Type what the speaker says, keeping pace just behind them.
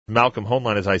Malcolm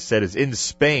Hoenlein, as I said, is in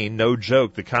Spain. No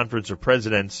joke. The Conference of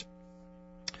Presidents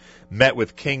met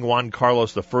with King Juan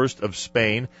Carlos I of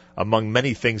Spain, among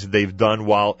many things that they've done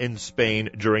while in Spain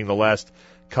during the last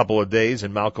couple of days,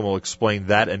 and Malcolm will explain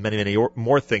that and many, many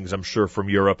more things, I'm sure, from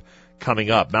Europe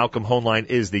coming up. Malcolm Hoenlein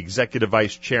is the Executive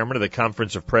Vice Chairman of the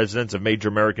Conference of Presidents of Major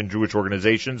American Jewish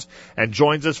Organizations and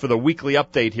joins us for the weekly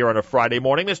update here on a Friday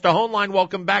morning. Mr. Hoenlein,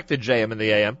 welcome back to JM in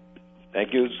the AM.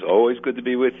 Thank you. It's always good to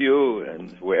be with you,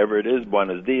 and wherever it is,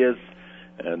 buenos dias,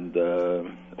 and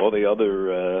all the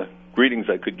other greetings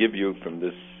I could give you from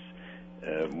this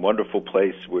wonderful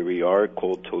place where we are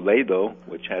called Toledo,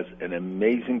 which has an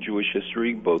amazing Jewish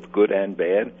history, both good and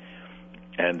bad.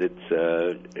 And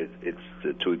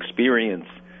it's to experience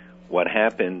what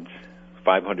happened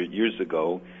 500 years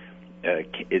ago.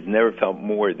 It's never felt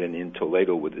more than in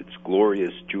Toledo with its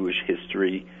glorious Jewish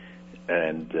history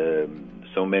and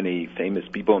so many famous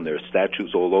people, and there are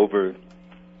statues all over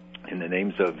in the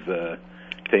names of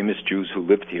famous Jews who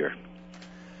lived here.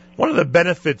 One of the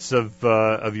benefits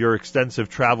of your extensive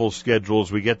travel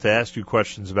schedules, we get to ask you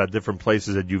questions about different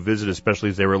places that you visit, especially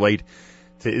as they relate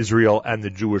to Israel and the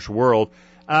Jewish world.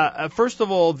 First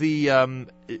of all,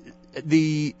 and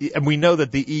we know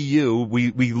that the EU,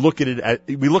 we look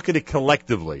at it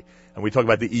collectively, and we talk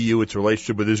about the EU, its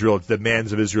relationship with Israel, its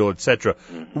demands of Israel, etc.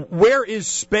 Where is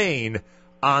Spain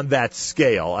on that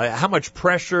scale? How much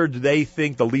pressure do they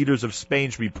think the leaders of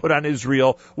Spain should be put on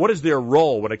Israel? What is their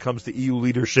role when it comes to EU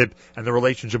leadership and the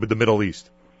relationship with the Middle East?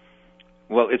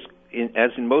 Well,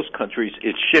 as in most countries,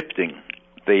 it's shifting.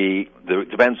 It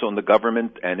depends on the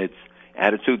government and its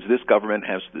attitudes. This government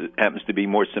happens to be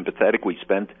more sympathetic. We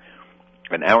spent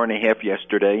an hour and a half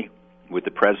yesterday with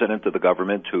the president of the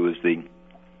government, who is the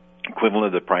equivalent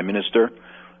of the prime minister,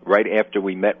 right after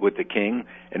we met with the king.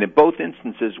 And in both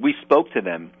instances, we spoke to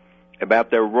them about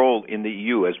their role in the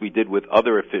EU, as we did with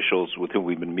other officials with whom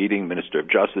we've been meeting, Minister of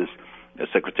Justice,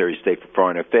 Secretary of State for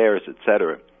Foreign Affairs,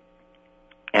 etc.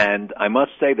 And I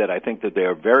must say that I think that they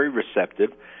are very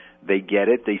receptive. They get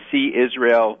it. They see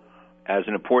Israel as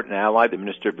an important ally. The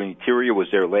Minister of the Interior was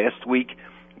there last week.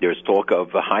 There's talk of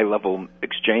high-level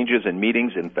exchanges and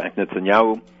meetings. In fact,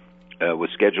 Netanyahu was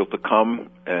scheduled to come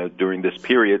during this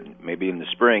period, maybe in the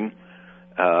spring.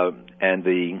 And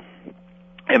the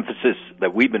emphasis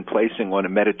that we've been placing on a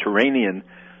Mediterranean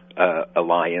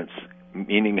alliance,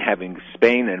 meaning having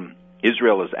Spain and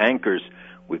Israel as anchors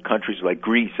with countries like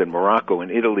Greece and Morocco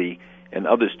and Italy and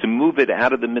others, to move it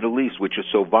out of the Middle East, which is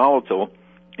so volatile,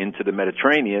 into the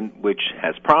Mediterranean, which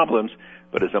has problems,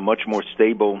 but is a much more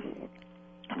stable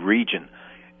region.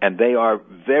 And they are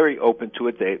very open to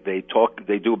it. They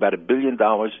do about $1 billion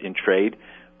in trade.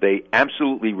 They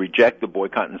absolutely reject the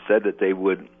boycott and said that they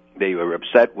were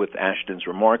upset with Ashton's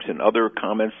remarks and other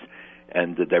comments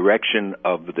and the direction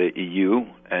of the EU,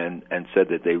 and said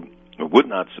that they would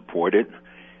not support it.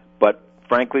 But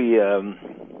frankly,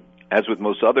 as with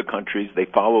most other countries, they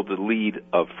follow the lead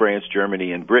of France,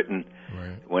 Germany, and Britain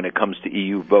when it comes to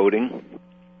EU voting.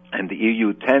 And the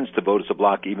EU tends to vote as a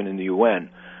bloc even in the UN,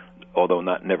 although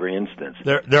not in every instance.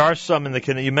 There are some in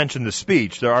the, you mentioned the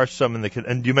speech, there are some in the,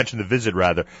 and you mentioned the visit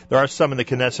rather, there are some in the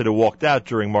Knesset who walked out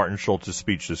during Martin Schulz's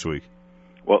speech this week.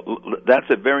 Well, that's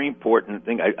a very important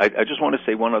thing. I just want to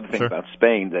say one other thing about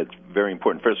Spain that's very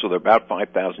important. First of all, there are about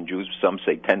 5,000 Jews, some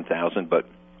say 10,000,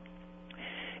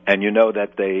 and you know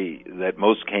that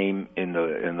most came in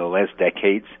the last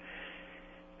decades,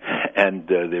 and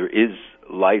there is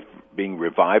life being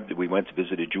revived. We went to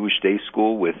visit a Jewish day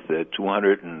school with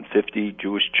 250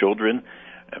 Jewish children.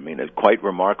 I mean, it's quite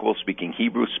remarkable, speaking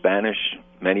Hebrew, Spanish,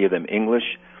 many of them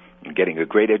English, and getting a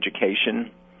great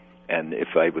education. And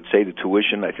if I would say the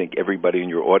tuition, I think everybody in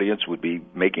your audience would be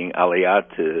making aliyah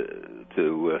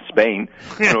to Spain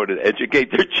in order to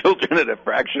educate their children at a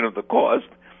fraction of the cost.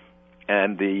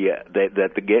 And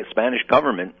that the Spanish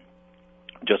government,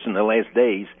 just in the last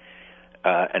days,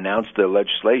 announced a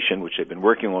legislation, which they've been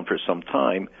working on for some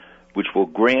time, which will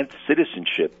grant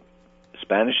citizenship,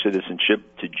 Spanish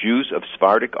citizenship, to Jews of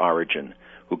Sephardic origin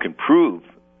who can prove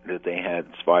that they had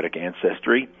Sephardic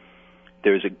ancestry.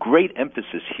 There's a great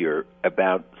emphasis here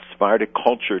about Sephardic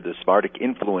culture, the Sephardic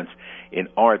influence in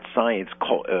art, science,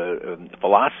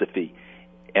 philosophy,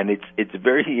 and it's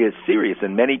very serious.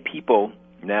 And many people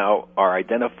now are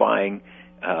identifying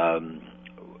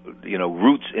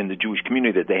roots in the Jewish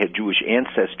community, that they had Jewish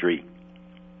ancestry.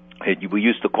 We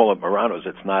used to call them Marranos.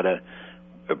 It's not an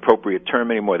appropriate term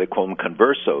anymore. They call them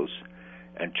conversos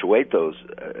and chuetos,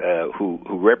 who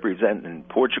represent in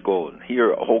Portugal and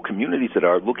here whole communities that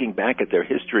are looking back at their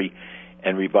history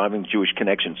and reviving Jewish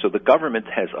connections. So the government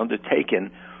has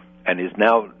undertaken and is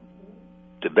now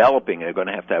developing. They're going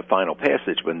to have final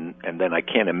passage, and then I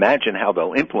can't imagine how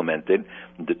they'll implement it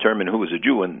and determine who is a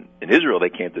Jew. And in Israel, they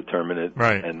can't determine it,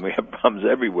 right. And we have problems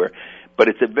everywhere. But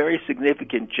it's a very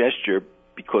significant gesture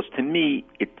because, to me,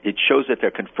 it shows that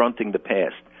they're confronting the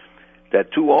past.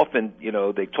 That too often,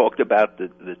 they talked about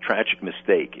the tragic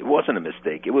mistake. It wasn't a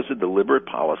mistake. It was a deliberate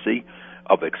policy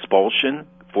of expulsion,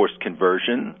 forced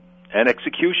conversion, and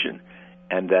execution.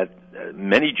 And that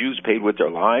many Jews paid with their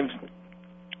lives.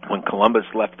 When Columbus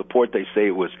left the port, they say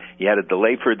he had a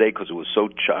delay for a day because it was so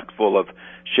chock full of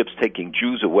ships taking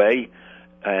Jews away,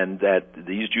 and that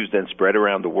these Jews then spread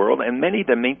around the world. And many of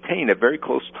them maintain a very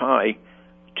close tie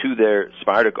to their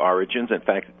Sephardic origins. In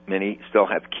fact, many still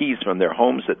have keys from their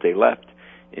homes that they left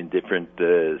in different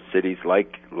cities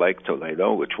like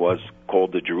Toledo, which was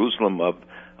called the Jerusalem of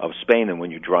Spain. And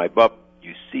when you drive up,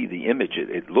 you see the image.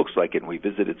 It looks like it. And we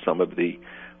visited some of the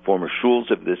former shuls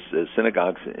of this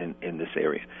synagogues in this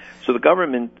area. So the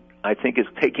government, I think, is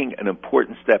taking an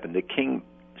important step, and the king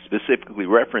specifically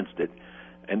referenced it.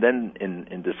 And then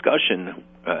in discussion,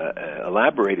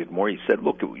 elaborated more. He said,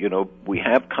 look, we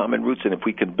have common roots, and if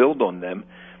we can build on them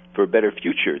for a better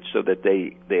future, so that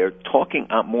they are talking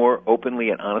out more openly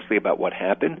and honestly about what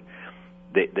happened.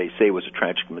 They say it was a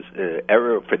tragic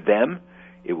error for them.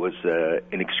 It was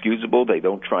inexcusable. They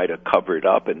don't try to cover it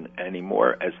up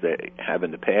anymore as they have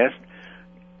in the past.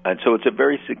 And so it's a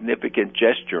very significant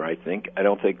gesture, I think. I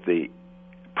don't think the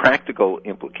practical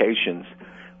implications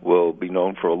will be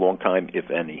known for a long time, if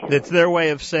any. It's their way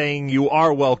of saying you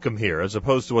are welcome here, as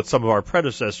opposed to what some of our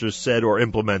predecessors said or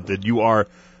implemented. You are,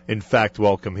 in fact,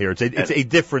 welcome here. It's a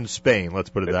different Spain,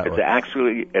 let's put it that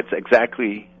way. It's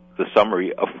exactly the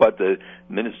summary of what the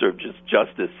Minister of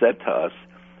Justice said to us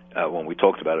when we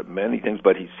talked about it, many things,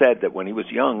 but he said that when he was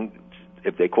young,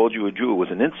 if they called you a Jew, it was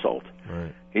an insult.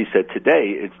 Right. He said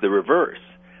today it's the reverse.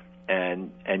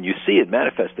 And you see it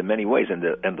manifest in many ways. And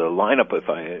the lineup, if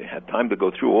I had time to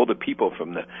go through all the people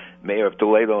from the mayor of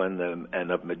Toledo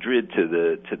and of Madrid to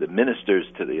the ministers,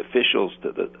 to the officials,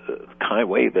 to the kind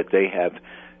way that they have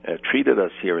treated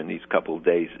us here in these couple of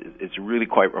days, it's really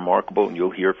quite remarkable. And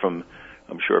you'll hear from,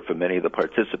 I'm sure, from many of the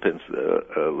participants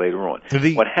later on.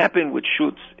 What happened with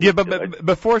Schultz? Yeah, but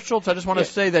before Schultz, I just want to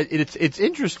say that it's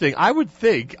interesting. I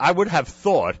would have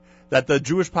thought that the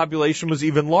Jewish population was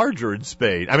even larger in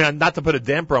Spain. I mean, not to put a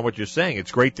damper on what you're saying.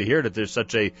 It's great to hear that there's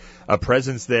such a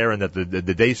presence there, and that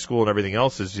the day school and everything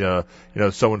else is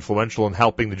so influential in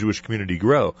helping the Jewish community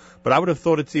grow. But I would have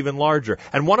thought it's even larger.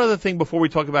 And one other thing before we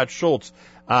talk about Schultz,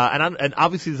 and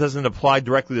obviously this doesn't apply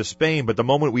directly to Spain, but the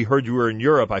moment we heard you were in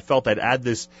Europe, I felt I'd add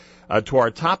this to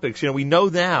our topics. We know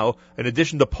now, in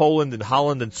addition to Poland and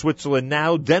Holland and Switzerland,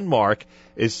 now Denmark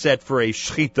is set for a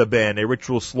shechita ban, a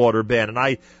ritual slaughter ban. And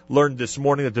I learned this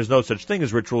morning that there's no such thing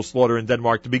as ritual slaughter in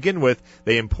Denmark to begin with.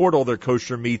 They import all their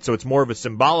kosher meat, so it's more of a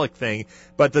symbolic thing.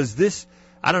 But does this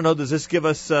give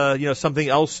us, something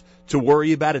else to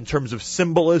worry about in terms of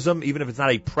symbolism, even if it's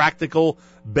not a practical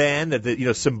ban,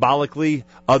 that symbolically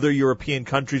other European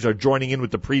countries are joining in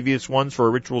with the previous ones for a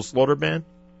ritual slaughter ban?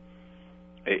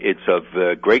 It's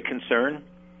of great concern.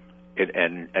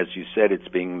 And as you said, it's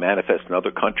being manifest in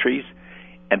other countries.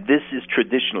 And this is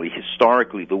traditionally,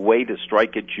 historically, the way to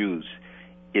strike at Jews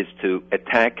is to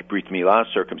attack Brit Milah,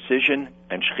 circumcision,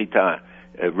 and Shechita,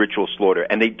 ritual slaughter.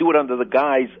 And they do it under the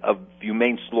guise of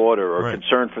humane slaughter or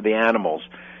concern for the animals.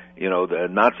 The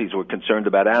Nazis were concerned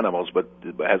about animals, but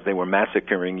as they were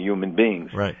massacring human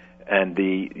beings. Right. And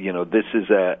this is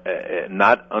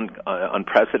not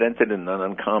unprecedented and not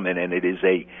uncommon, and it is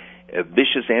a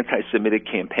vicious anti-Semitic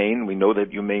campaign. We know that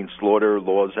humane slaughter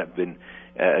laws have been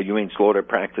humane slaughter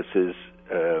practices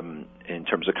in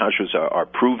terms of kashrus are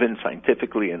proven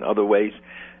scientifically in other ways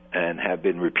and have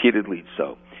been repeatedly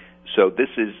so. So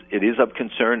it is of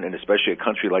concern, and especially a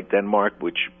country like Denmark,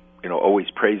 which always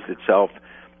praised itself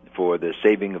for the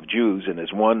saving of Jews. And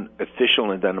as one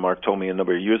official in Denmark told me a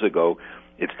number of years ago,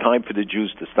 it's time for the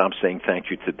Jews to stop saying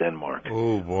thank you to Denmark.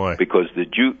 Oh boy! Because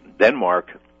Denmark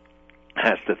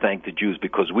has to thank the Jews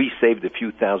because we saved a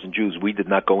few thousand Jews. We did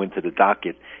not go into the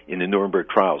docket in the Nuremberg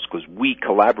trials because we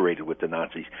collaborated with the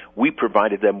Nazis. We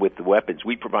provided them with the weapons.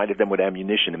 We provided them with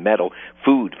ammunition and metal,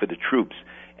 food for the troops.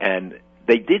 And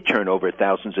they did turn over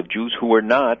thousands of Jews who were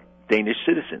not Danish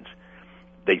citizens.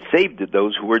 They saved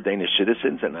those who were Danish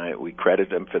citizens, and we credit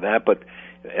them for that. But,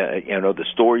 the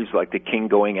stories like the king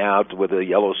going out with a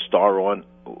yellow star on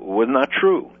was not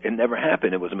true. It never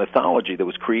happened. It was a mythology that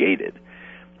was created.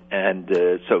 And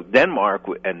so Denmark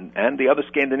and the other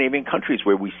Scandinavian countries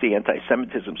where we see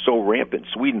anti-Semitism so rampant,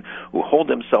 Sweden, who hold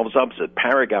themselves up as a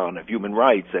paragon of human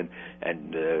rights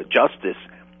and justice,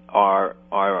 are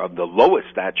of the lowest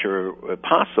stature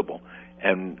possible.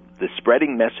 And the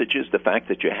spreading messages, the fact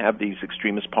that you have these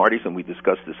extremist parties, and we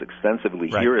discussed this extensively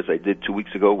here, as I did 2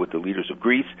 weeks ago with the leaders of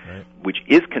Greece, which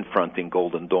is confronting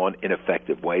Golden Dawn in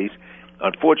effective ways.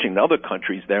 Unfortunately, in other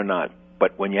countries, they're not.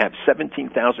 But when you have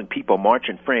 17,000 people march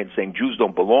in France saying Jews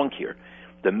don't belong here,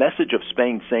 the message of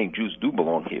Spain saying Jews do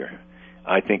belong here,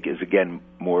 I think, is, again,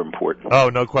 more important. Oh,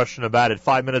 no question about it.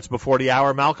 5 minutes before the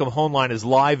hour, Malcolm Hoenlein is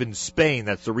live in Spain.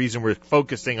 That's the reason we're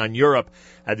focusing on Europe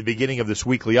at the beginning of this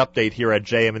weekly update here at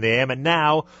JM and the AM. And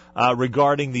now,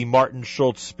 regarding the Martin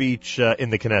Schulz speech in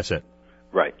the Knesset.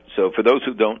 Right. So for those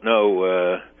who don't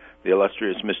know, the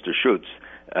illustrious Mr. Schulz,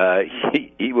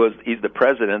 he's the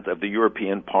president of the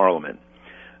European Parliament.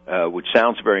 Which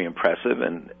sounds very impressive,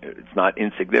 and it's not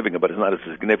insignificant, but it's not as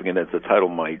significant as the title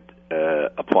might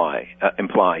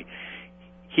imply.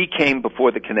 He came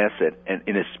before the Knesset and,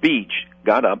 in a speech,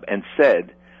 got up and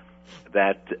said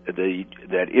that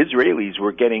Israelis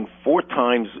were getting 4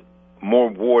 times more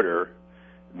water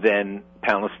than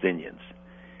Palestinians.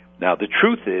 Now, the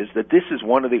truth is that this is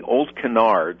one of the old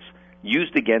canards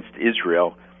used against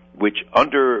Israel, which,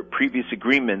 under previous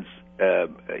agreements,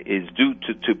 is due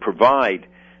to provide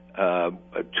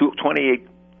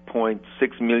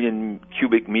 28.6 million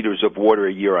cubic meters of water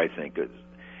a year, I think,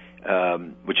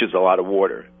 which is a lot of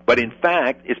water. But in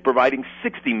fact, it's providing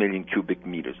 60 million cubic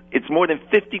meters. It's more than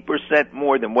 50%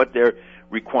 more than what they're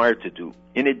required to do.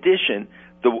 In addition,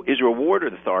 the Israel Water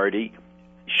Authority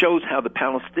shows how the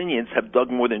Palestinians have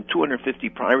dug more than 250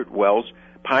 pirate wells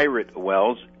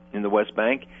in the West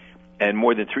Bank, and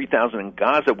more than 3,000 in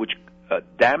Gaza, which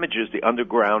damages the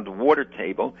underground water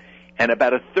table. And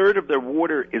about a third of their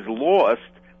water is lost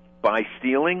by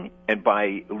stealing and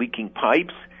by leaking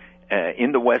pipes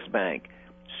in the West Bank.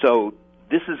 So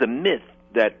this is a myth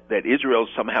that Israel is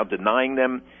somehow denying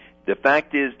them. The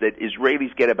fact is that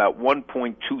Israelis get about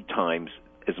 1.2 times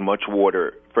as much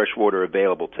water, fresh water,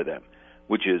 available to them,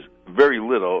 which is very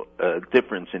little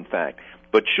difference, in fact.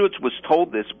 But Schulz was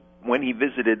told this when he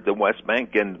visited the West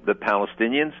Bank and the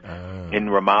Palestinians in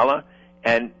Ramallah.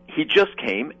 And he just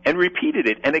came and repeated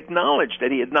it and acknowledged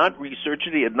that he had not researched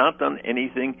it, he had not done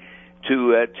anything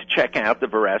to check out the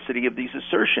veracity of these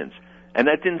assertions. And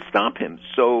that didn't stop him.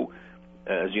 So,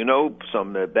 as you know,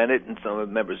 some Bennett and some of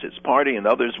the members of his party and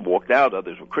others walked out.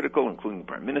 Others were critical, including the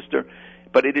Prime Minister.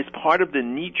 But it is part of the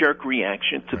knee-jerk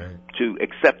reaction to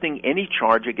accepting any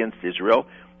charge against Israel,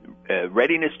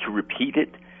 readiness to repeat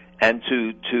it, and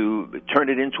to turn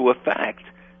it into a fact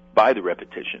by the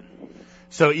repetition.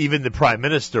 So even the Prime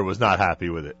Minister was not happy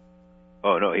with it.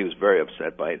 Oh, no, he was very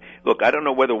upset by it. Look, I don't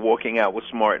know whether walking out was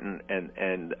smart,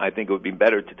 and I think it would be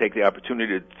better to take the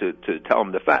opportunity to tell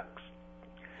him the facts.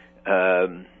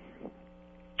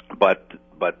 But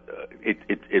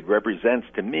it represents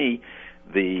to me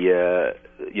the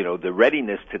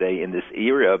readiness today in this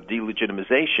era of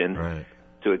delegitimization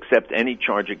to accept any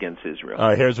charge against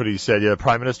Israel. Here's what he said. The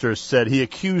Prime Minister said he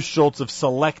accused Schulz of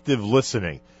selective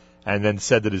listening, and then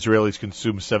said that Israelis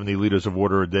consume 70 liters of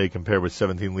water a day compared with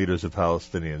 17 liters of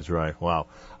Palestinians. Right. Wow.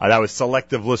 That was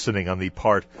selective listening on the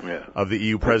part of the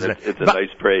EU president. It's a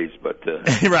nice praise, but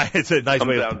right. It's a nice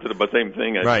way down to the same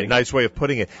thing. I think. Nice way of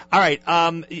putting it. All right.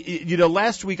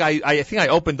 Last week I think I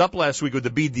opened up last week with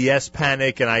the BDS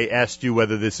panic, and I asked you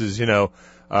whether this is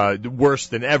worse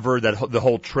than ever, that the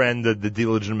whole trend, the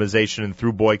delegitimization and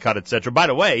through boycott, etc. By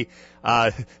the way,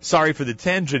 sorry for the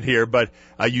tangent here, but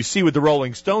you see what the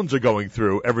Rolling Stones are going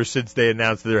through ever since they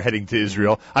announced that they're heading to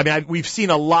Israel. I mean, we've seen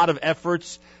a lot of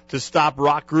efforts to stop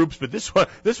rock groups, but this one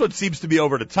seems to be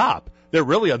over the top. They're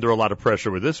really under a lot of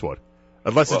pressure with this one.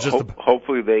 Unless it's just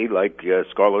hopefully they, like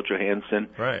Scarlett Johansson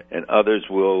and others,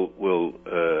 will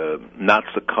not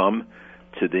succumb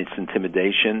to this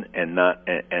intimidation and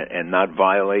not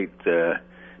violate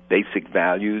basic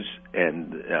values,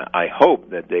 and I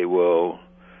hope that they will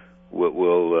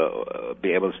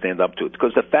be able to stand up to it.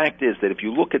 Because the fact is that if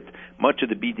you look at much of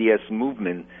the BDS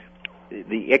movement,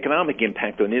 the economic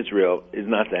impact on Israel is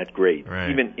not that great,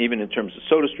 even in terms of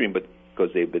SodaStream, but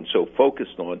because they've been so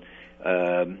focused on.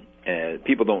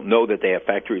 People don't know that they have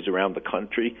factories around the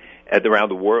country, around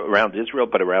the world, around Israel,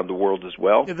 but around the world as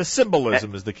well. Yeah, the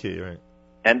symbolism is the key, right?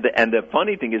 And the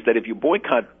funny thing is that if you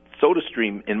boycott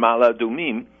SodaStream in Ma'ale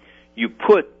Adumim, you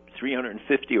put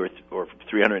 350 or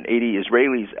 380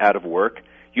 Israelis out of work.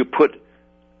 You put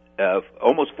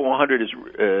almost 400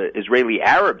 Israeli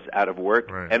Arabs out of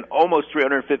work, and almost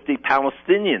 350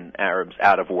 Palestinian Arabs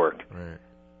out of work. Right.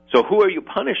 So who are you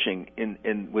punishing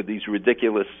with these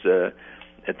ridiculous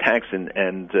attacks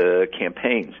and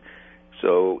campaigns?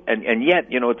 So and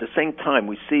yet, at the same time,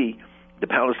 we see The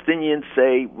Palestinians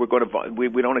say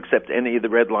we don't accept any of the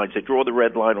red lines. They draw the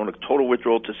red line on a total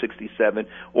withdrawal to 67.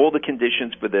 All the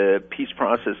conditions for the peace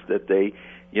process that they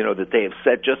have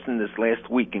set just in this last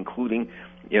week, including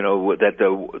that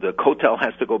the Kotel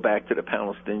has to go back to the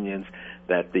Palestinians,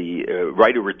 that the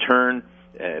right of return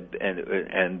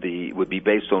would be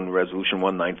based on Resolution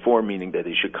 194, meaning that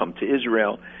they should come to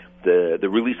Israel, the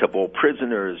release of all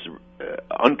prisoners,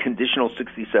 unconditional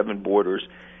 67 borders.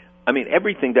 I mean,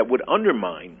 everything that would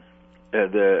undermine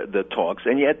the talks,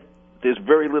 and yet there's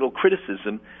very little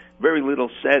criticism, very little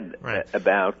said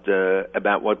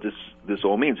about what this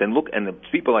all means. And the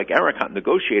people like Arafat,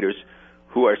 negotiators,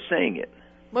 who are saying it.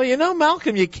 Well,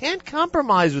 Malcolm, you can't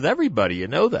compromise with everybody. You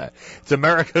know that. It's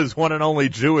America's one and only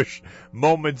Jewish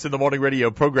Moments in the Morning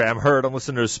radio program, heard on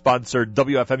listeners-sponsored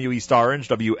WFMU East Orange,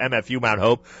 WMFU Mount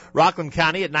Hope, Rockland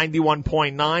County at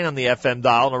 91.9 on the FM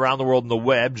dial, and around the world on the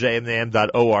web,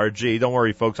 jmnam.org. Don't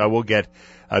worry, folks, I will get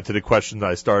to the question that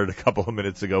I started a couple of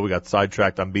minutes ago. We got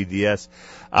sidetracked on BDS.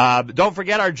 Don't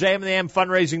forget, our JM and the AM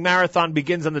fundraising marathon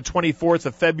begins on the 24th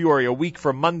of February, a week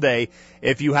from Monday.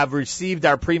 If you have received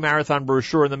our pre-marathon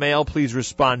brochure in the mail, please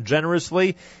respond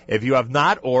generously. If you have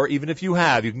not, or even if you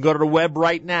have, you can go to the web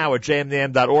right now at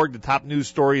jmnam.org. The top news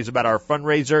story is about our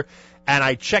fundraiser, and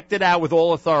I checked it out with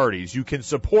all authorities. You can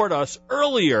support us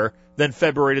earlier than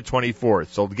February the 24th.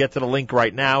 So get to the link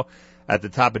right now at the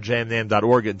top of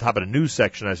jmnam.org, at the top of the news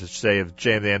section, I should say, of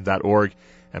jmnam.org,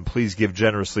 and please give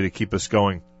generously to keep us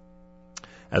going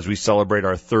as we celebrate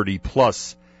our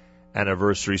 30-plus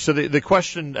anniversary. So the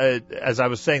question, as I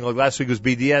was saying, last week was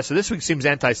BDS, so this week seems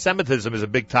anti-Semitism is a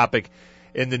big topic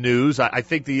in the news. I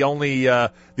think the only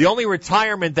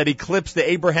retirement that eclipsed the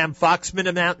Abraham Foxman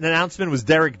announcement was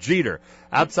Derek Jeter.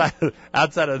 Outside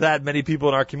of that, many people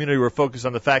in our community were focused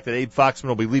on the fact that Abe Foxman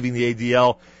will be leaving the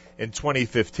ADL in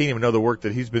 2015, and we know the work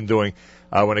that he's been doing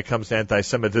when it comes to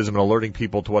anti-Semitism and alerting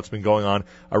people to what's been going on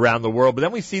around the world. But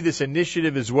then we see this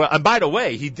initiative as well. And by the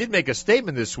way, he did make a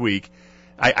statement this week.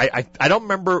 I don't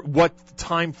remember what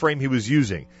time frame he was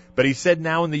using, but he said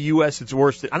now in the U.S. it's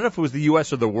worse. I don't know if it was the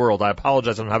U.S. or the world. I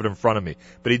apologize, I don't have it in front of me.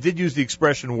 But he did use the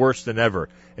expression worse than ever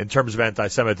in terms of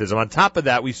anti-Semitism. On top of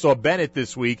that, we saw Bennett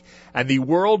this week and the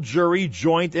World Jury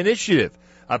Joint Initiative.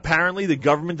 Apparently, the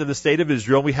government of the State of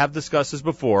Israel, we have discussed this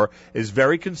before, is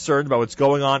very concerned about what's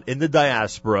going on in the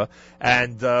diaspora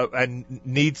and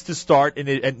needs to start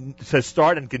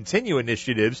and continue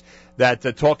initiatives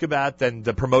that talk about and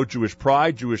promote Jewish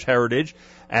pride, Jewish heritage,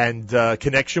 and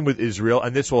connection with Israel.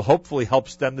 And this will hopefully help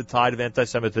stem the tide of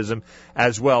anti-Semitism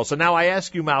as well. So now I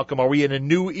ask you, Malcolm, are we in a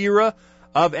new era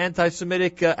of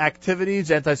anti-Semitic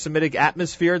activities, anti-Semitic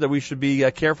atmosphere that we should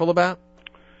be careful about?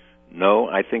 No,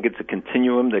 I think it's a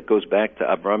continuum that goes back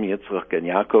to Abraham, Yitzchak, and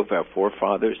Yaakov, our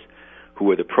forefathers, who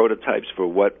were the prototypes for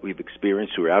what we've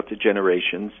experienced throughout the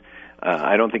generations.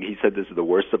 I don't think he said this is the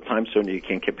worst of times. Certainly you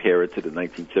can't compare it to the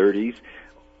 1930s.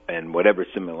 And whatever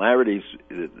similarities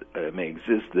may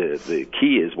exist, the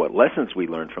key is what lessons we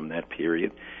learned from that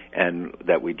period and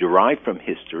that we derive from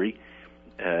history.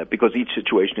 Because each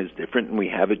situation is different, and we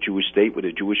have a Jewish state with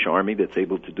a Jewish army that's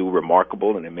able to do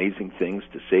remarkable and amazing things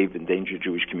to save endangered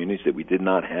Jewish communities that we did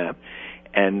not have.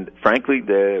 And frankly,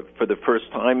 for the first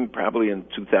time, probably in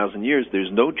 2,000 years,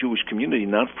 there's no Jewish community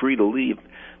not free to leave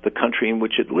the country in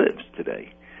which it lives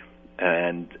today.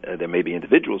 And there may be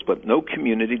individuals, but no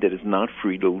community that is not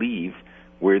free to leave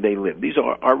where they live. These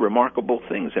are remarkable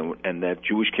things, and that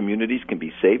Jewish communities can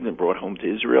be saved and brought home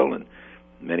to Israel, and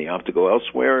many opt to go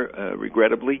elsewhere,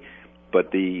 regrettably. But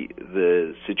the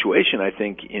situation, I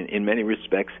think, in many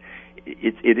respects,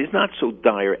 it is not so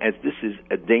dire as this is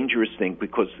a dangerous thing,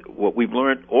 because what we've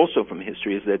learned also from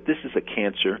history is that this is a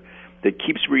cancer that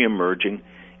keeps reemerging,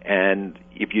 and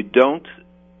if you don't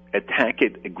attack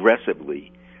it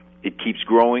aggressively, it keeps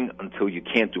growing until you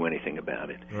can't do anything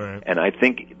about it. Right. And I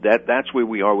think that's where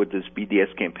we are with this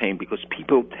BDS campaign, because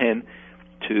people tend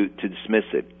to dismiss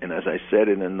it. And as I said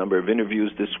in a number of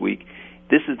interviews this week,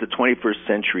 this is the 21st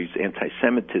century's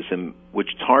anti-Semitism, which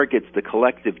targets the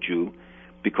collective Jew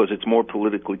because it's more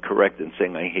politically correct than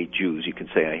saying I hate Jews. You can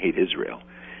say I hate Israel.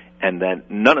 And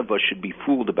that none of us should be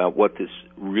fooled about what this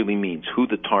really means, who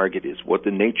the target is, what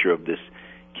the nature of this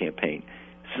campaign.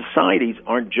 Societies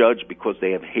aren't judged because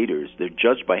they have haters. They're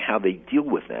judged by how they deal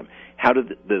with them. How do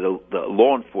the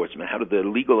law enforcement, how do the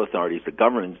legal authorities, the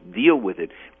governments deal with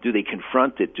it? Do they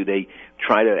confront it? Do they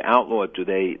try to outlaw it? Do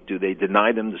they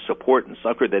deny them the support and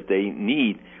succor that they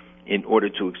need in order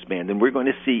to expand? And we're going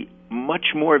to see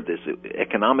much more of this.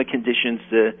 Economic conditions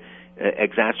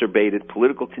exacerbated,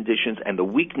 political conditions, and the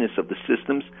weakness of the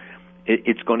systems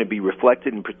it's going to be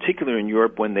reflected, in particular in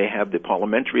Europe, when they have the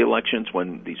parliamentary elections,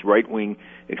 when these right-wing,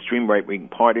 extreme right-wing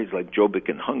parties like Jobbik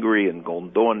in Hungary and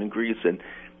Golden Dawn in Greece and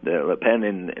Le Pen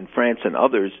in France and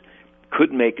others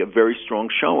could make a very strong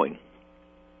showing.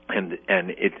 And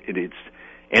it's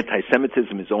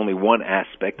anti-Semitism is only one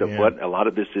aspect of what a lot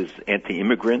of this is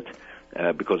anti-immigrant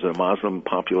because of the Muslim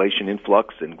population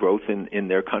influx and growth in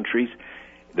their countries.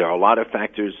 There are a lot of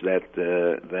factors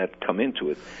that come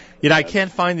into it. I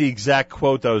can't find the exact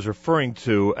quote I was referring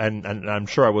to, and I'm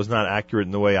sure I was not accurate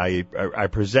in the way I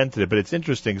presented it, but it's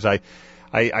interesting because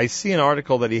I see an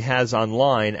article that he has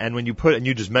online, and when you and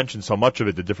you just mentioned so much of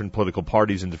it, the different political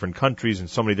parties in different countries and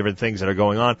so many different things that are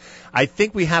going on, I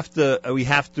think we have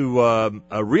to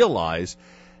realize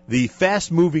the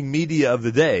fast-moving media of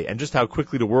the day and just how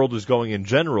quickly the world is going in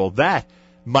general, that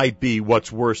might be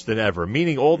what's worse than ever.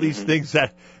 Meaning all these things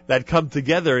that come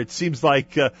together, it seems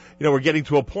like we're getting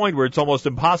to a point where it's almost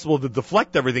impossible to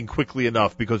deflect everything quickly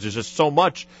enough because there's just so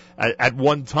much at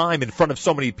one time in front of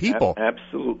so many people.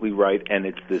 Absolutely right, and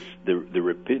it's the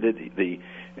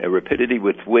rapidity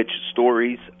with which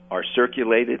stories are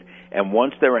circulated, and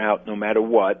once they're out, no matter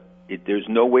what, there's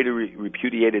no way to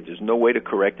repudiate it. There's no way to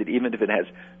correct it, even if it has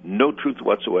no truth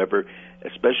whatsoever.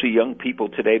 Especially young people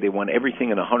today, they want everything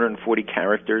in 140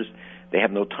 characters. They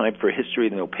have no time for history,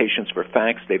 no patience for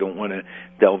facts. They don't want to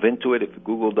delve into it if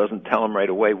Google doesn't tell them right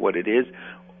away what it is.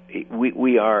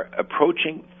 We are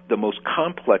approaching the most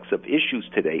complex of issues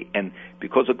today, and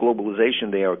because of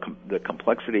globalization, the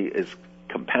complexity is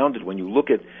compounded when you look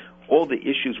at all the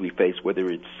issues we face, whether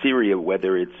it's Syria,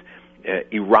 whether it's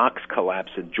Iraq's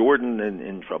collapse, and Jordan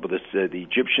in trouble, the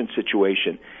Egyptian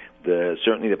situation,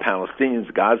 certainly the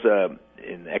Palestinians, Gaza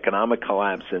in economic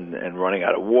collapse and running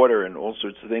out of water and all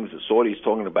sorts of things. The Saudis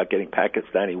talking about getting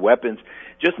Pakistani weapons.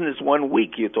 Just in this 1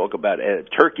 week, you talk about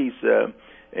Turkey's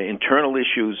internal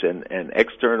issues and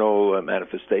external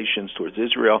manifestations towards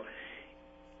Israel.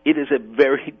 It is a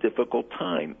very difficult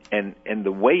time, and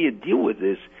the way you deal with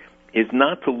this is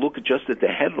not to look just at the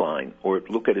headline or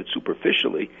look at it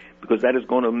superficially, because that is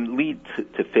going to lead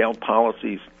to failed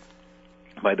policies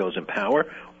by those in power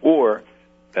or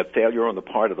a failure on the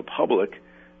part of the public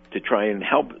to try and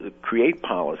help create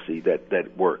policy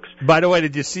that works. By the way,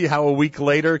 did you see how a week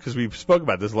later, because we spoke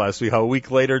about this last week, how a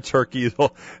week later Turkey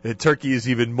is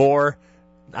even more,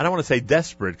 I don't want to say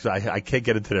desperate because I can't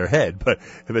get into their head, but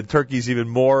Turkey is even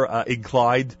more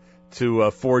inclined to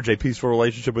forge a peaceful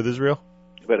relationship with Israel?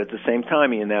 But at the same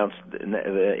time, he announced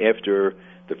after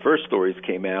the first stories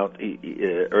came out,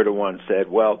 Erdogan said,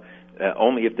 well,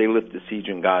 only if they lift the siege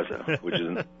in Gaza, which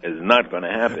is not going to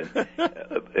happen.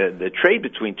 The trade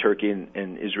between Turkey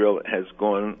and Israel has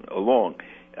gone along.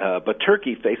 But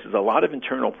Turkey faces a lot of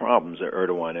internal problems,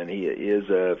 Erdogan, and he is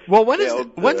a well.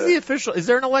 When's the official? Is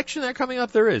there an election there coming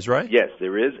up? There is, right? Yes,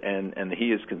 there is, and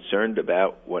he is concerned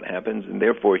about what happens, and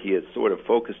therefore he has sort of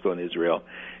focused on Israel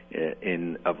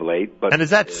of late. But and is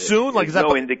that soon? Like, is that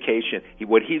no indication?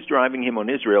 What he's driving him on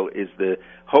Israel is the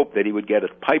hope that he would get a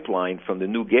pipeline from the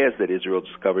new gas that Israel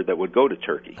discovered that would go to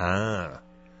Turkey.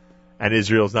 And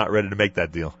Israel's not ready to make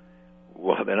that deal.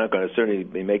 Well, they're not going to certainly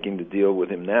be making the deal with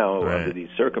him now under these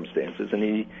circumstances, and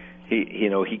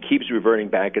he keeps reverting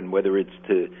back, and whether it's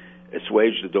to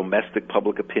assuage the domestic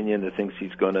public opinion that thinks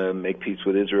he's going to make peace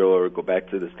with Israel or go back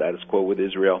to the status quo with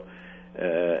Israel,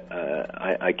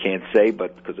 I can't say,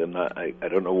 but because I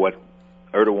don't know what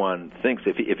Erdogan thinks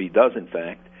if he does in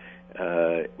fact.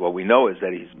 What we know is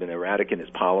that he's been erratic in his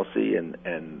policy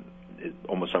and is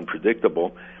almost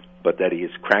unpredictable, but that he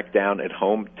has cracked down at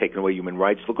home, taken away human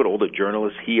rights. Look at all the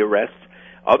journalists he arrests.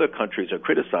 Other countries are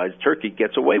criticized. Turkey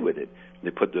gets away with it.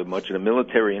 They put much of the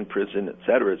military in prison,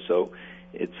 etc. So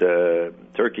it's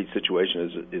Turkey's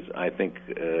situation is I think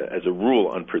as a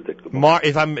rule unpredictable.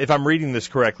 If I'm reading this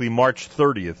correctly, March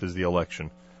 30th is the election.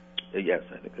 Yes,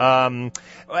 I think that's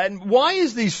and why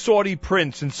is the Saudi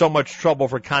prince in so much trouble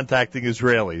for contacting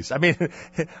Israelis? I mean,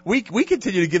 we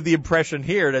continue to give the impression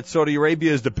here that Saudi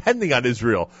Arabia is depending on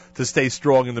Israel to stay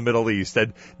strong in the Middle East,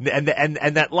 and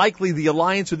that likely the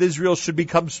alliance with Israel should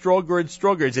become stronger and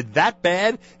stronger. Is it that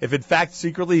bad if in fact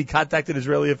secretly he contacted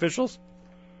Israeli officials?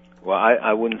 Well,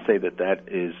 I wouldn't say that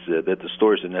the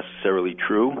stories are necessarily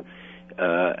true.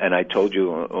 And I told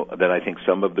you that I think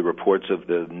some of the reports of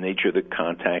the nature of the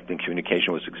contact and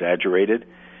communication was exaggerated.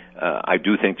 I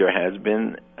do think there has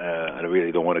been. I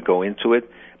really don't want to go into it,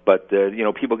 but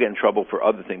people get in trouble for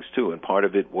other things too. And part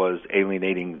of it was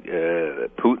alienating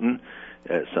Putin.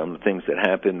 Some things that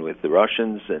happened with the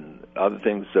Russians and other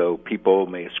things. So people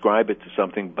may ascribe it to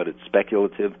something, but it's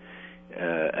speculative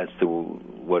as to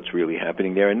what's really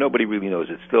happening there. And nobody really knows.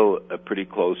 It's still a pretty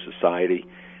closed society,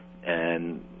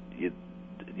 and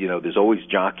there's always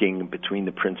jockeying between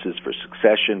the princes for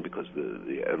succession because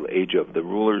the age of the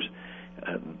rulers.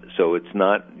 So it's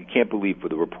not, you can't believe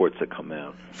the reports that come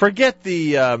out. Forget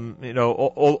the,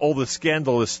 all the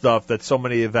scandalous stuff that so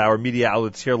many of our media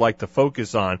outlets here like to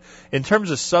focus on. In terms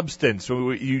of substance,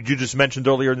 you just mentioned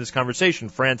earlier in this conversation,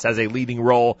 France has a leading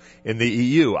role in the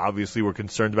EU. Obviously, we're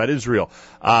concerned about Israel.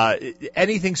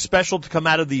 Anything special to come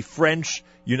out of the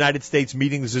French-United States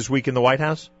meetings this week in the White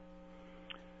House?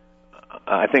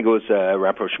 I think it was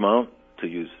rapprochement, to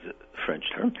use the French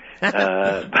term.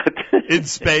 But in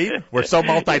Spain, we're so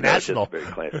multinational. Very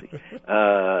classy.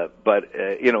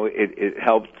 It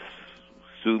helped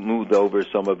smooth over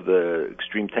some of the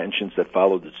extreme tensions that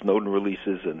followed the Snowden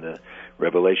releases and the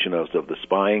revelation of the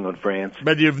spying on France.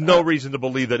 But you have no reason to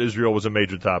believe that Israel was a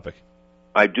major topic.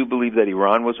 I do believe that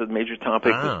Iran was a major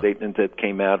topic. The statement that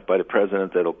came out by the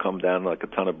president that'll come down like a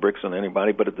ton of bricks on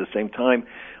anybody. But at the same time,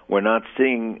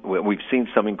 we've seen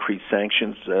some increased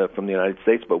sanctions from the United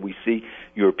States, but we see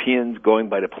Europeans going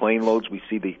by the plane loads. We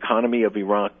see the economy of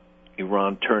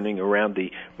Iran turning around,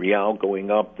 the rial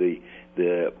going up,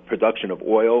 the production of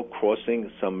oil crossing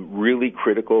some really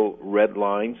critical red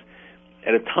lines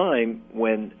at a time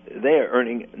when they're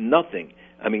earning nothing.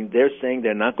 I mean, they're saying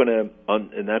they're not going to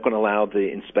allow the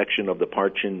inspection of the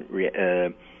Parchin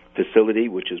facility,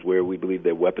 which is where we believe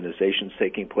their weaponization is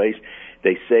taking place.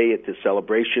 They say at the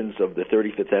celebrations of the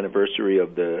 35th anniversary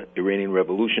of the Iranian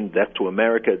Revolution, death to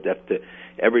America, death to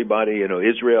everybody.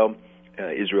 Israel's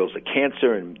a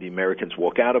cancer, and the Americans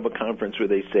walk out of a conference where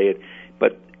they say it.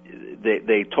 But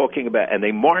they talking about, and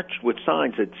they marched with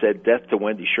signs that said death to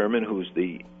Wendy Sherman, who's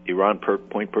the Iran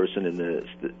point person in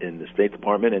the State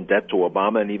Department, and death to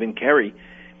Obama and even Kerry.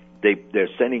 They're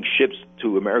sending ships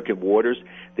to American waters.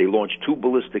 They launched 2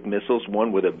 ballistic missiles,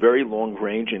 one with a very long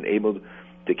range and able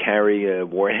to carry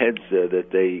warheads that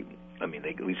they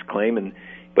at least claim,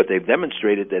 but they've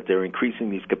demonstrated that they're increasing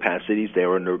these capacities. They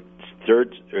are in the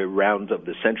third round of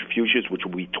the centrifuges, which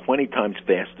will be 20 times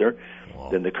faster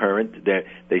than the current.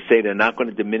 They say they're not going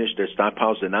to diminish their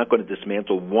stockpiles. They're not going to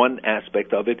dismantle one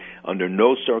aspect of it under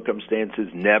no circumstances,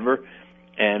 never.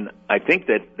 And I think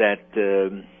that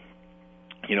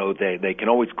they can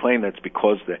always claim that's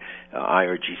because the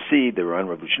IRGC, the Iran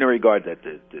Revolutionary Guard, that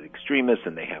the extremists,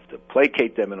 and they have to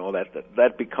placate them and all that.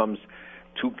 That becomes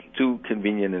too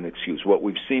convenient an excuse. What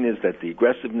we've seen is that the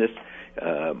aggressiveness,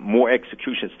 more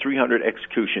executions, 300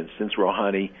 executions since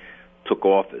Rouhani took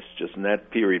office, just in that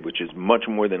period, which is much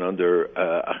more than under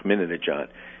Ahmadinejad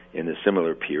in a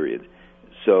similar period.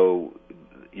 So,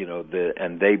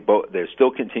 they're still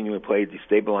continuing to play a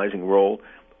destabilizing role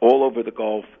all over the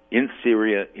Gulf, in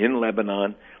Syria, in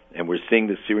Lebanon, and we're seeing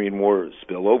the Syrian war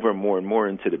spill over more and more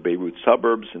into the Beirut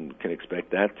suburbs, and can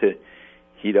expect that to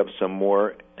heat up some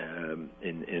more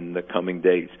in the coming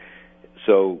days.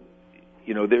 So,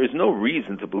 there is no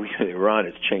reason to believe that Iran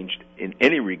has changed in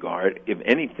any regard. If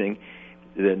anything,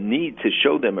 the need to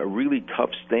show them a really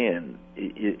tough stand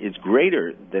is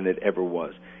greater than it ever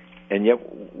was. And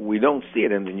yet we don't see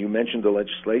it. And you mentioned the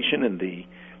legislation and the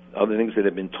other things that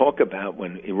have been talked about.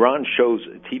 When Iran shows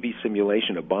a TV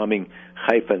simulation of bombing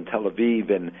Haifa and Tel Aviv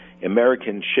and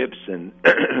American ships and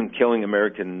killing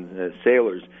American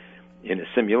sailors in a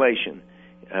simulation,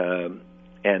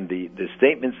 and the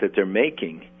statements that they're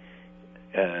making,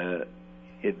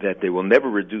 that they will never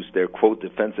reduce their, quote,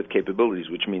 defensive capabilities,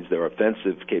 which means their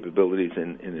offensive capabilities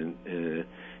in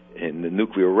the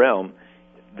nuclear realm,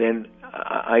 then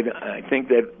I think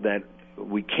that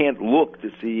we can't look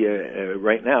to see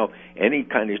right now any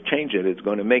kind of change that is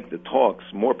going to make the talks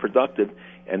more productive.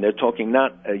 And they're talking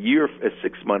not a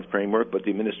 6-month framework, but the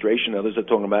administration, others are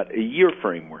talking about a year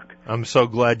framework. I'm so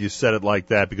glad you said it like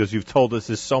that, because you've told us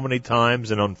this so many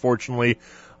times, and unfortunately,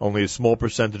 only a small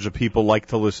percentage of people like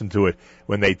to listen to it.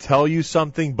 When they tell you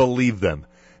something, believe them.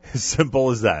 As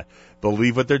simple as that.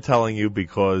 Believe what they're telling you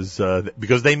because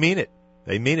they mean it.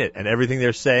 They mean it. And everything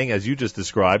they're saying, as you just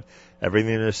described,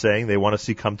 everything they're saying, they want to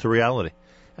see come to reality.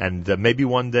 And maybe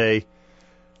one day,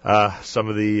 some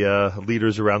of the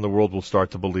leaders around the world will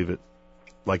start to believe it.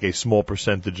 Like a small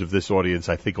percentage of this audience,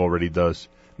 I think, already does.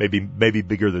 Maybe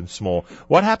bigger than small.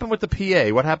 What happened with the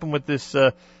PA? What happened with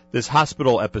this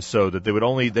hospital episode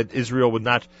that Israel would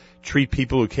not treat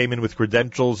people who came in with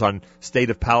credentials on State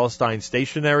of Palestine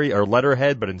stationery or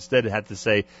letterhead, but instead it had to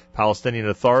say Palestinian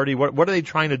Authority? What are they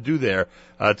trying to do there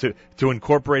to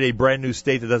incorporate a brand new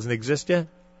state that doesn't exist yet?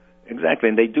 Exactly,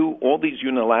 and they do all these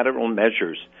unilateral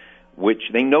measures, which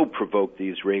they know provoke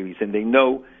the Israelis, and they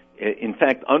know, in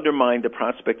fact, undermine the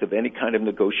prospect of any kind of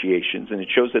negotiations. And it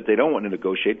shows that they don't want to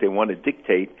negotiate; they want to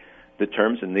dictate the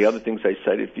terms. And the other things I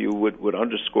cited for you would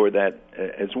underscore that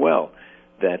as well.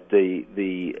 that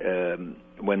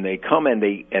when they come and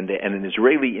an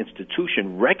Israeli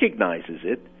institution recognizes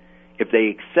it, if they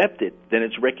accept it, then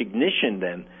it's recognition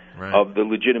then of the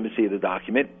legitimacy of the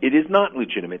document. It is not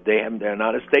legitimate. They're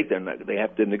not a state. They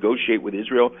have to negotiate with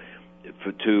Israel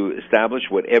to establish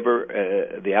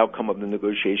whatever the outcome of the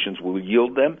negotiations will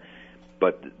yield them.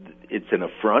 But it's an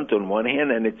affront on one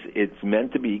hand, and it's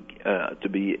meant to be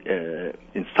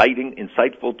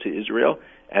insightful to Israel,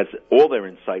 as all their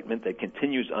incitement that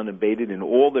continues unabated in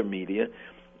all their media,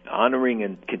 honoring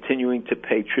and continuing to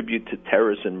pay tribute to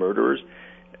terrorists and murderers.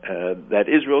 That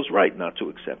Israel's right not to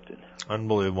accept it.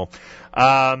 Unbelievable.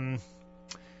 Where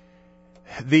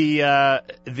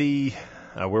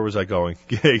was I going?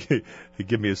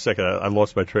 Give me a second. I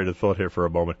lost my train of thought here for a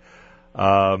moment.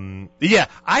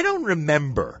 I don't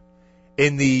remember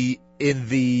in the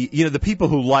the people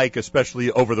who like,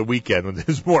 especially over the weekend when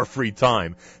there's more free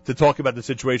time, to talk about the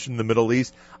situation in the Middle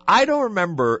East. I don't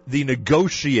remember the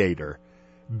negotiator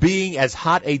being as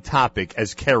hot a topic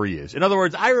as Kerry is. In other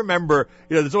words, I remember,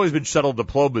 there's always been shuttle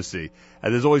diplomacy,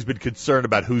 and there's always been concern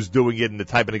about who's doing it and the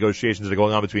type of negotiations that are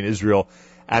going on between Israel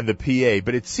and the PA.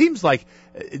 But it seems like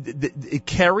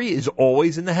Kerry is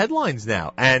always in the headlines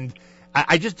now, and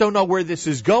I just don't know where this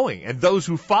is going. And those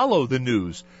who follow the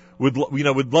news would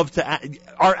love to,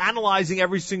 are analyzing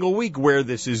every single week where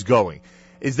this is going.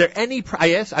 Is there any,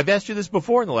 I've asked you this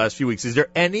before in the last few weeks, is there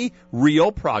any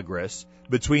real progress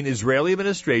between Israeli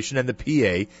administration and the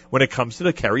PA when it comes to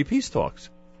the Kerry peace talks?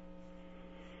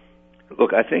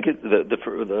 Look, I think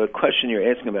the question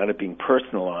you're asking about it being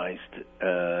personalized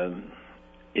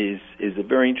is a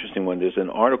very interesting one. There's an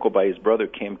article by his brother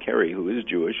Cam Kerry, who is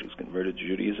Jewish, who's converted to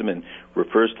Judaism, and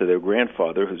refers to their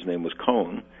grandfather, whose name was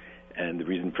Cohen, and the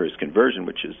reason for his conversion,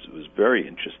 which was very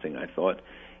interesting, I thought.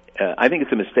 I think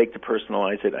it's a mistake to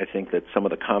personalize it. I think that some of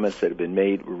the comments that have been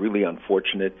made were really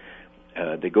unfortunate.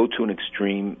 They go to an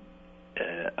extreme.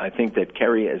 I think that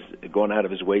Kerry has gone out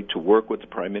of his way to work with the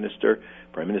Prime Minister.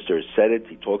 The Prime Minister has said it.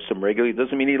 He talks to them regularly. It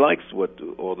doesn't mean he likes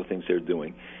all the things they're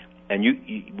doing. And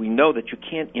we know that you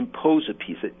can't impose a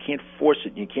peace. You can't force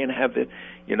it. You can't have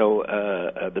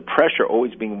the pressure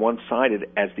always being one-sided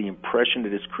as the impression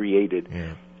that is created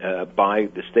by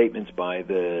the statements, by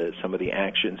some of the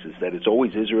actions, is that it's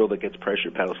always Israel that gets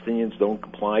pressure. Palestinians don't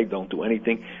comply, don't do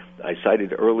anything. I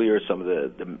cited earlier some of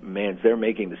the demands they're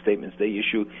making, the statements they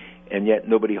issue, and yet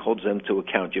nobody holds them to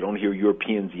account. You don't hear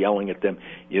Europeans yelling at them.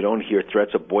 You don't hear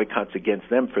threats of boycotts against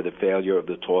them for the failure of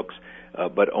the talks,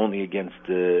 but only against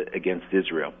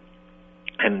Israel.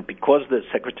 And because the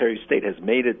Secretary of State has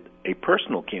made it a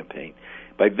personal campaign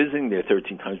by visiting there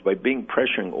 13 times, by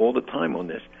pressuring all the time on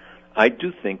this, I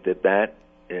do think that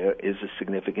is a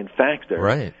significant factor,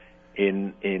 right,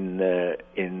 in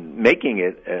making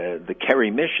it the Kerry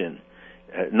mission,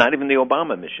 not even the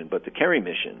Obama mission, but the Kerry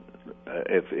mission.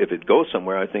 If it goes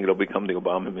somewhere, I think it'll become the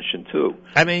Obama mission too.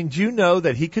 I mean, do you know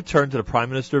that he could turn to the Prime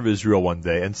Minister of Israel one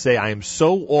day and say, "I am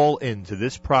so all into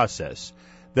this process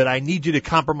that I need you to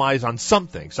compromise on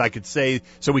something," so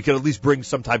we could at least bring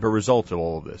some type of result to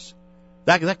all of this.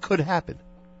 That could happen.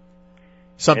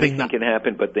 Anything can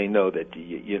happen, but they know that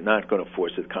you're not going to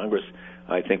force it. Congress,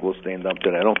 I think, will stand up to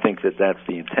it. I don't think that that's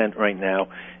the intent right now.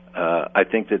 I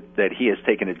think that he has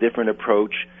taken a different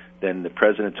approach than the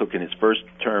president took in his first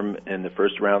term in the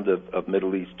first round of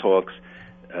Middle East talks.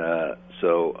 I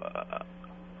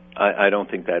don't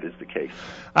think that is the case.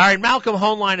 All right, Malcolm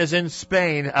Hoenlein is in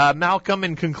Spain. Malcolm,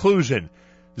 in conclusion,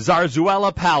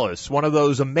 Zarzuela Palace, one of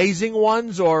those amazing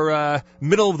ones, or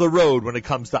middle of the road when it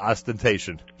comes to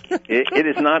ostentation? It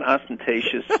is not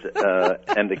ostentatious,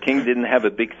 and the king didn't have a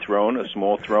big throne, a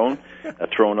small throne, a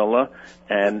throneala,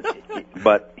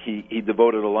 but he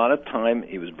devoted a lot of time.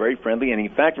 He was very friendly, and in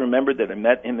fact, remembered that I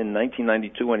met him in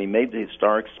 1992 when he made the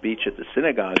historic speech at the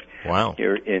synagogue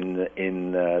here in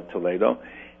Toledo.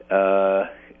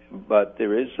 But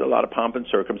there is a lot of pomp and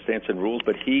circumstance and rules,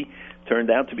 but he turned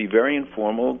out to be very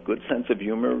informal, good sense of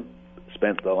humor,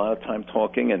 spent a lot of time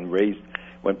talking, and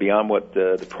went beyond what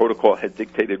the protocol had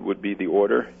dictated would be the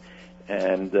order.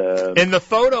 And in the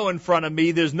photo in front of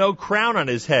me, there's no crown on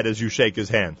his head as you shake his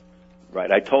hand.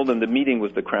 Right. I told him the meeting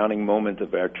was the crowning moment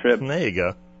of our trip. There you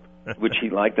go. Which he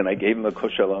liked, and I gave him a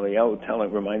Kosher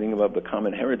Aliyah, reminding him of the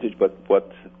common heritage, but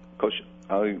what Kosher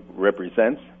Aliyah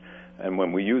represents, and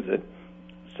when we use it.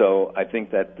 So I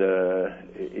think that the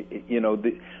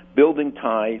building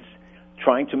ties,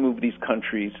 trying to move these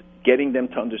countries, getting them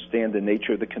to understand the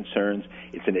nature of the concerns.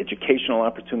 It's an educational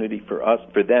opportunity for us,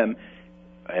 for them,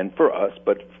 and for us,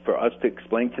 but for us to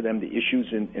explain to them the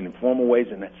issues in informal ways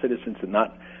and as citizens, and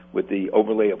not with the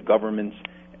overlay of governments.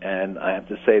 And I have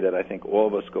to say that I think all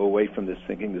of us go away from this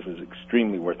thinking this is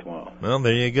extremely worthwhile. Well,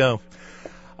 there you go.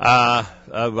 What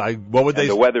would they? And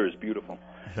the weather is beautiful.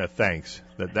 Thanks.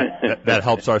 That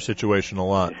helps our situation a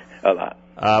lot. A lot.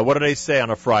 What do they say on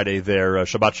a Friday there?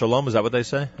 Shabbat Shalom, is that what they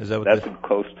say? That's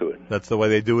close to it. That's the way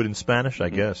they do it in Spanish, I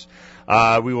guess.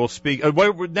 We will speak.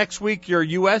 Next week, you're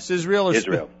U.S., Israel?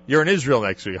 Israel. You're in Israel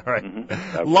next week, all right.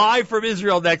 Mm-hmm. Okay. Live from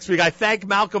Israel next week. I thank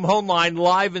Malcolm Hoenlein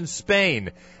live in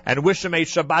Spain and wish him a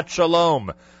Shabbat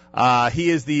Shalom. He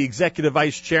is the executive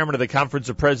vice chairman of the Conference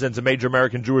of Presidents of Major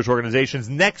American Jewish Organizations.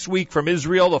 Next week from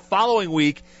Israel. The following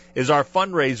week is our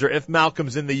fundraiser. If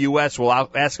Malcolm's in the U.S., we'll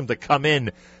ask him to come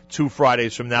in 2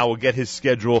 Fridays from now. We'll get his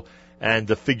schedule and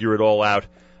figure it all out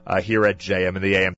here at JM in the AM.